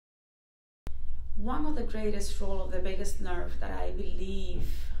one of the greatest role of the vagus nerve that I believe,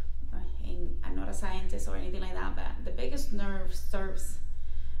 and I'm not a scientist or anything like that, but the vagus nerve serves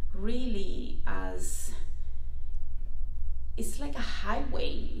really as, it's like a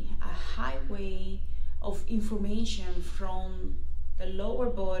highway of information from the lower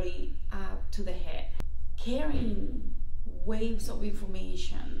body up to the head, carrying waves of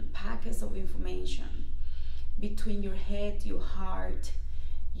information, packets of information between your head, your heart,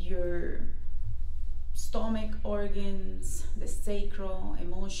 your stomach organs, the sacral,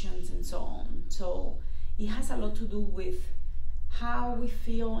 emotions, and so on. So it has a lot to do with how we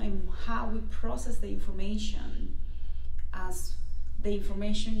feel and how we process the information as the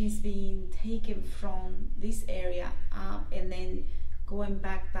information is being taken from this area up and then going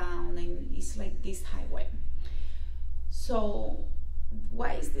back down, and it's like this highway. So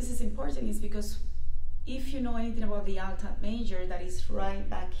why is this important is because if you know anything about the Alta major, that is right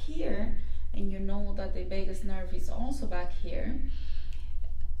back here, and you know that the vagus nerve is also back here,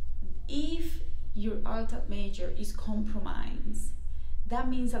 if your Alta major is compromised, that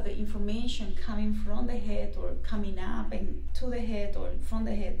means that the information coming from the head or coming up and to the head or from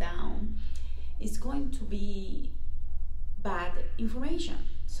the head down is going to be bad information.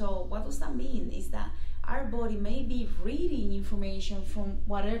 So what does that mean? Is that our body may be reading information from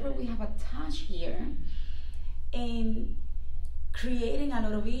whatever we have attached here and creating a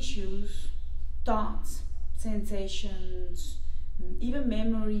lot of issues, thoughts, sensations, even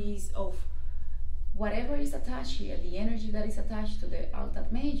memories of whatever is attached here, the energy that is attached to the Alta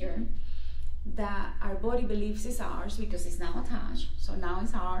major, that our body believes is ours because it's now attached. So now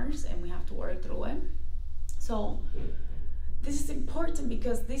it's ours and we have to work through it. So this is important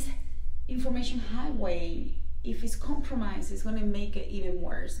because this information highway, if it's compromised, it's going to make it even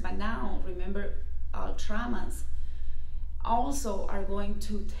worse. But now, remember, our traumas also are going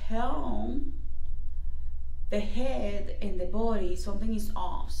to tell the head and the body something is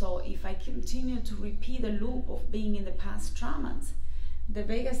off. So if I continue to repeat the loop of being in the past traumas, the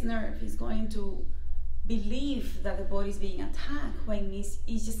vagus nerve is going to believe that the body is being attacked when it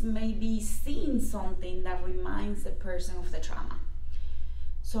just maybe seeing something that reminds the person of the trauma.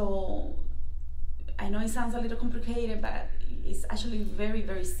 So I know it sounds a little complicated, but it's actually very,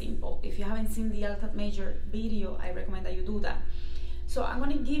 very simple. If you haven't seen the Alta major video, I recommend that you do that. So I'm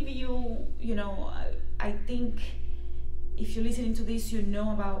going to give you, I think if you're listening to this, you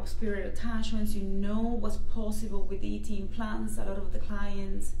know about spirit attachments, you know what's possible with ET implants. A lot of the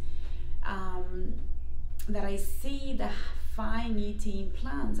clients that I see that find ET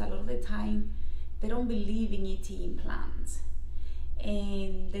implants, a lot of the time, they don't believe in ET implants.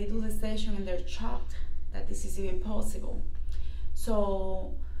 And they do the session and they're shocked that this is even possible.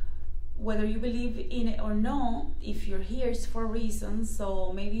 So whether you believe in it or not, if you're here, it's for reasons.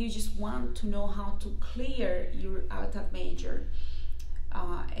 So maybe you just want to know how to clear your Alta major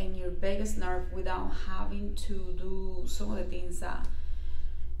and your vagus nerve without having to do some of the things that,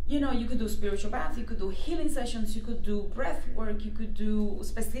 you could do spiritual bath, you could do healing sessions, you could do breath work, you could do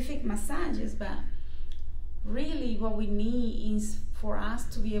specific massages, but really what we need is for us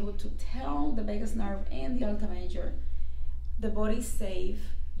to be able to tell the vagus nerve and the Alta major, the body's safe,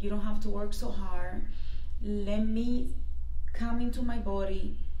 you don't have to work so hard, let me come into my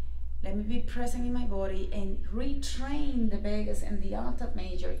body, let me be present in my body and retrain the vagus and the Alta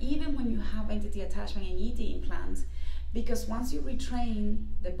major, even when you have entity attachment and ET implants, because once you retrain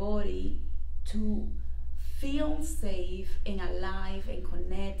the body to feel safe and alive and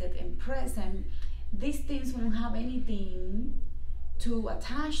connected and present, these things won't have anything to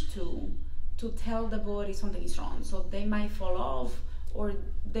attach to tell the body something is wrong. So they might fall off or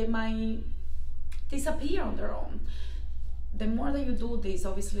they might disappear on their own. The more that you do this,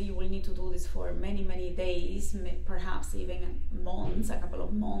 obviously you will need to do this for many, many days, perhaps even months, a couple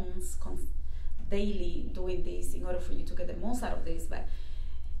of months, daily doing this in order for you to get the most out of this. But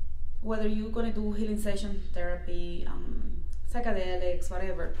whether you're going to do healing session, therapy, psychedelics,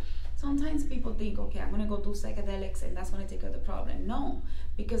 whatever, sometimes people think, okay, I'm going to go do psychedelics and that's going to take care of the problem. No,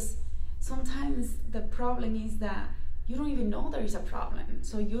 because sometimes the problem is that you don't even know there is a problem.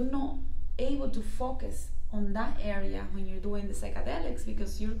 So you're not able to focus on that area when you're doing the psychedelics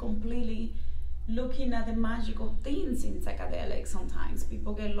because you're completely looking at the magical things in psychedelics. Sometimes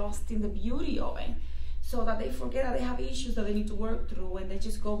people get lost in the beauty of it so that they forget that they have issues that they need to work through and they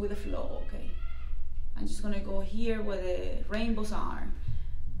just go with the flow. Okay, I'm just going to go here where the rainbows are.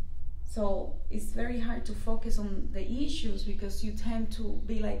 So it's very hard to focus on the issues because you tend to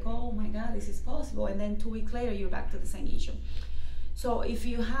be like, oh my God, this is possible. And then 2 weeks later, you're back to the same issue. So if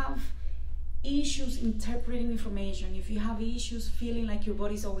you have issues interpreting information, if you have issues feeling like your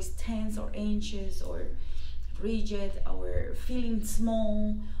body is always tense or anxious or rigid or feeling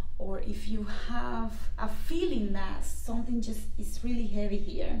small, or if you have a feeling that something just is really heavy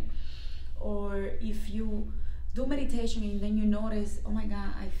here, or if you do meditation and then you notice, oh my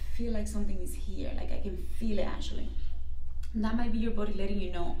God, I feel like something is here, like I can feel it actually. And that might be your body letting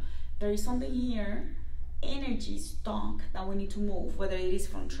you know there is something here, energy stuck that we need to move, whether it is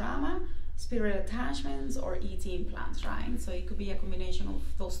from trauma, spirit attachments, or ET implants, right? So it could be a combination of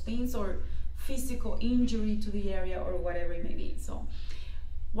those things, or physical injury to the area, or whatever it may be. So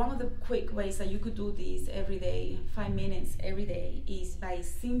one of the quick ways that you could do this every day, 5 minutes every day, is by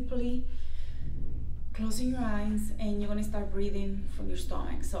simply closing your eyes and you're gonna start breathing from your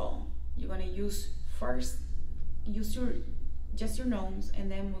stomach. So you're gonna use just your nose,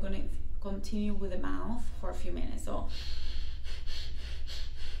 and then we're gonna continue with the mouth for a few minutes. So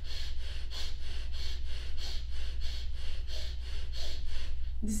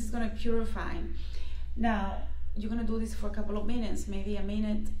this is gonna purify. Now you're gonna do this for a couple of minutes, maybe a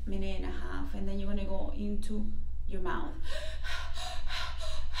minute, minute and a half, and then you're gonna go into your mouth.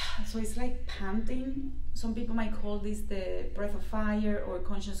 So it's like panting. Some people might call this the breath of fire, or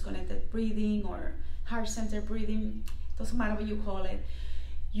conscious connected breathing, or heart center breathing. Doesn't matter what you call it.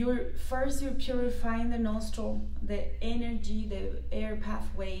 You're purifying the nostril, the energy, the air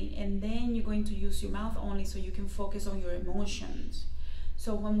pathway, and then you're going to use your mouth only so you can focus on your emotions.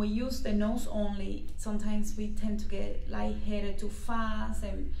 So when we use the nose only, sometimes we tend to get lightheaded too fast,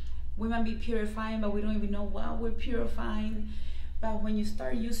 and we might be purifying, but we don't even know what we're purifying. But when you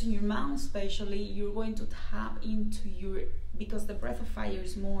start using your mouth especially, you're going to tap into because the breath of fire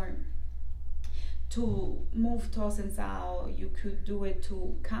is more to move toxins out. You could do it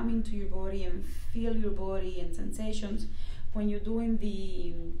to come into your body and feel your body and sensations. When you're doing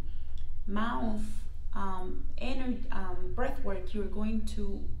the mouth breath work, you're going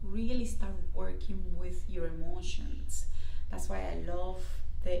to really start working with your emotions. That's why I love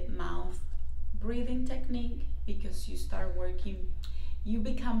the mouth breathing technique, because you start working, you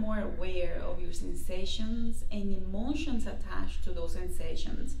become more aware of your sensations and emotions attached to those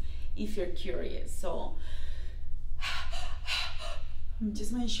sensations if you're curious. So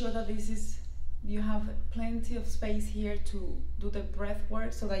just make sure that you have plenty of space here to do the breath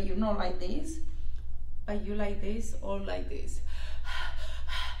work, so that you're not like this, but you like this or like this.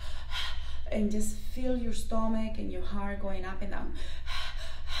 And just feel your stomach and your heart going up and down.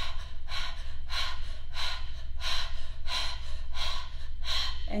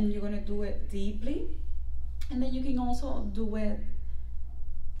 And you're gonna do it deeply, and then you can also do it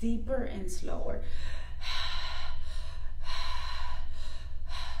deeper and slower.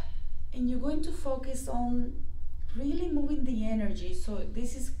 And you're going to focus on really moving the energy. So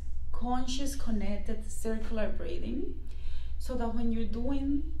this is conscious, connected, circular breathing, so that when you're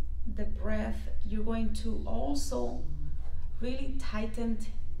doing the breath, you're going to also really tighten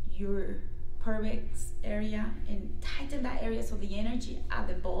your pelvis area, and tighten that area so the energy at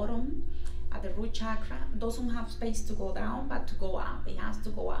the bottom, at the root chakra, doesn't have space to go down, but to go up. It has to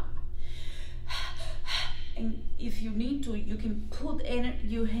go up. And if you need to, you can put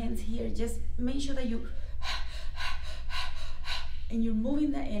your hands here. Just make sure that and you're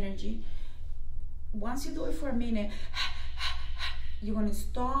moving that energy. Once you do it for a minute, you're gonna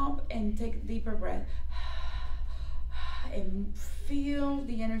stop and take a deeper breath and feel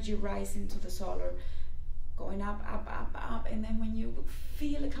the energy rising to the solar, going up, up, up, up. And then when you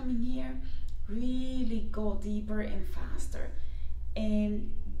feel it coming here, really go deeper and faster, and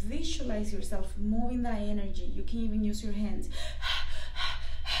visualize yourself moving that energy. You can even use your hands.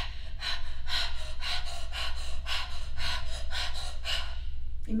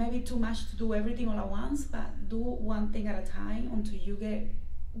 It might be too much to do everything all at once, but do one thing at a time until you get,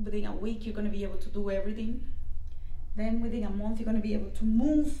 within a week, you're going to be able to do everything. Then within a month, you're going to be able to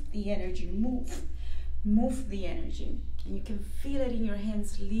move the energy, move the energy. And you can feel it in your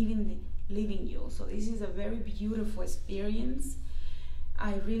hands leaving you. So this is a very beautiful experience.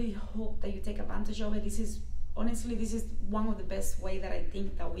 I really hope that you take advantage of it. This is one of the best ways that I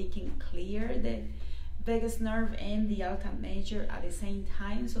think that we can clear the vagus nerve and the Alta major at the same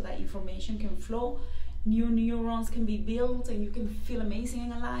time, so that information can flow, new neurons can be built, and you can feel amazing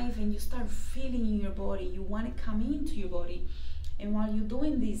and alive, and you start feeling in your body. You want to come into your body. And while you're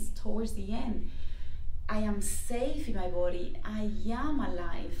doing this, towards the end, I am safe in my body, I am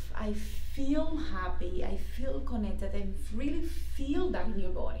alive, I feel happy, I feel connected, and really feel that in your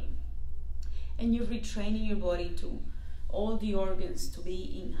body. And you're retraining your body to all the organs to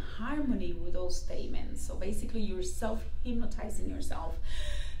be in harmony with those statements. So basically you're self-hypnotizing yourself.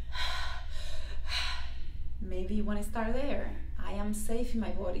 Maybe you want to start there. I am safe in my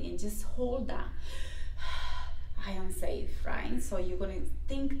body, and just hold that. I am safe, right? So you're going to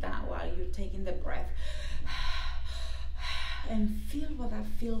think that while you're taking the breath, and feel what that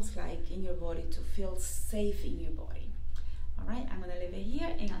feels like in your body, to feel safe in your body. All right, I'm going to leave it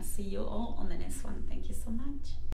here, and I'll see you all on the next one. Thank you so much.